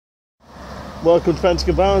Welcome to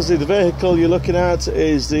Pentagon Barnsley. The vehicle you're looking at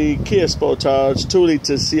is the Kia Sportage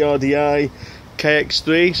 2-litre CRDI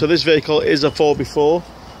KX3. So this vehicle is a 4x4.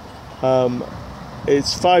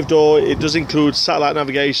 It's 5-door. It does include satellite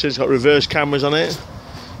navigation. It's got reverse cameras on it.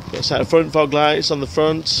 Got a set of front fog lights on the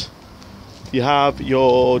front. You have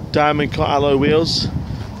your diamond cut alloy wheels.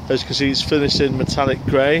 As you can see, it's finished in metallic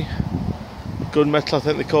grey. Gunmetal, I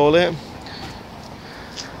think they call it.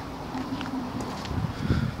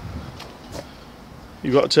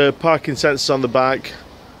 You've got parking sensors on the back.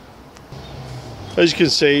 As you can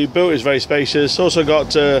see, built is very spacious. Also got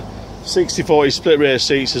 60/40 split rear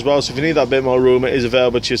seats as well, so if you need that bit more room, it is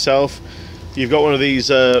available to yourself. You've got one of these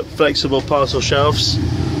flexible parcel shelves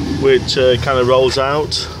which kind of rolls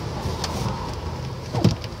out.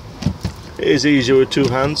 It is easier with two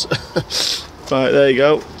hands. Right, there you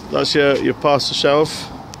go. That's your parcel shelf.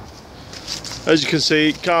 As you can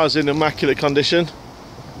see, car's in immaculate condition.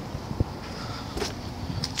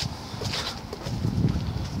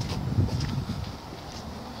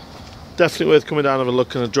 Definitely worth coming down and have a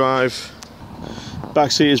look and a drive.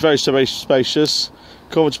 Back seat is very spacious,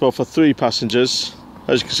 comfortable for 3 passengers.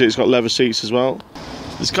 As you can see, it's got leather seats as well.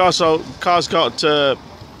 This car's got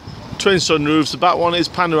twin sunroofs. The back one is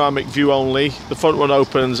panoramic view only. The front one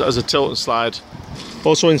opens as a tilt and slide.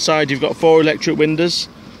 Also inside you've got 4 electric windows.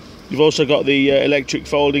 You've also got the electric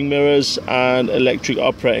folding mirrors and electric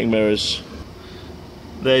operating mirrors.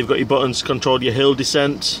 There you've got your buttons to control your hill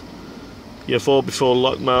descent, your 4x4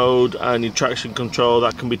 lock mode and your traction control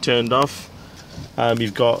that can be turned off.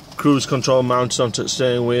 You've got cruise control mounted onto the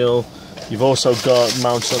steering wheel. You've also got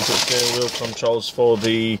mounted onto the steering wheel controls for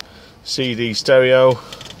the CD stereo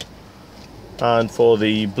and for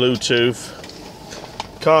the Bluetooth.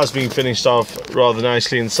 Car's been finished off rather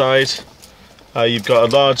nicely inside. You've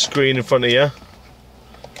got a large screen in front of you.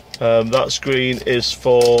 That screen is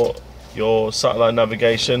for your satellite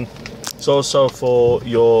navigation. It's also for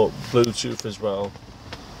your Bluetooth as well,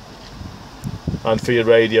 and for your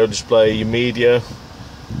radio display, your media,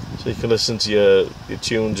 so you can listen to your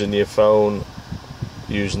tunes in your phone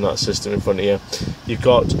using that system in front of you. You've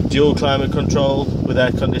got dual climate control with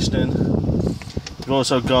air conditioning. You've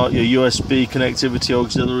also got your USB connectivity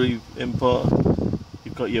auxiliary input.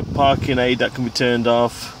 You've got your parking aid that can be turned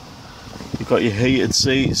off. You've got your heated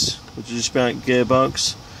seats, which is just behind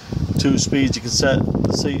gearbox. 2 speeds you can set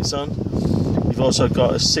the seats on. You've also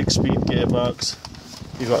got a 6-speed gearbox.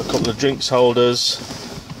 You've got a couple of drinks holders.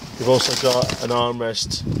 You've also got an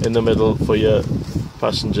armrest in the middle for your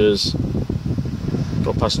passengers.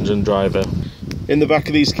 Got passenger and driver. In the back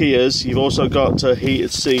of these Kias, you've also got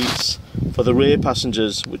heated seats for the rear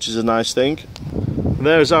passengers, which is a nice thing. And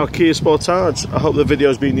there is our Kia Sportage. I hope the video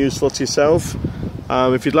has been useful to yourself.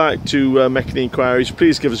 If you'd like to make any inquiries,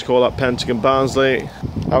 please give us a call at Pentagon Barnsley.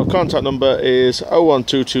 Our contact number is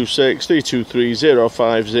 01226 323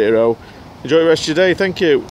 050. Enjoy the rest of your day. Thank you.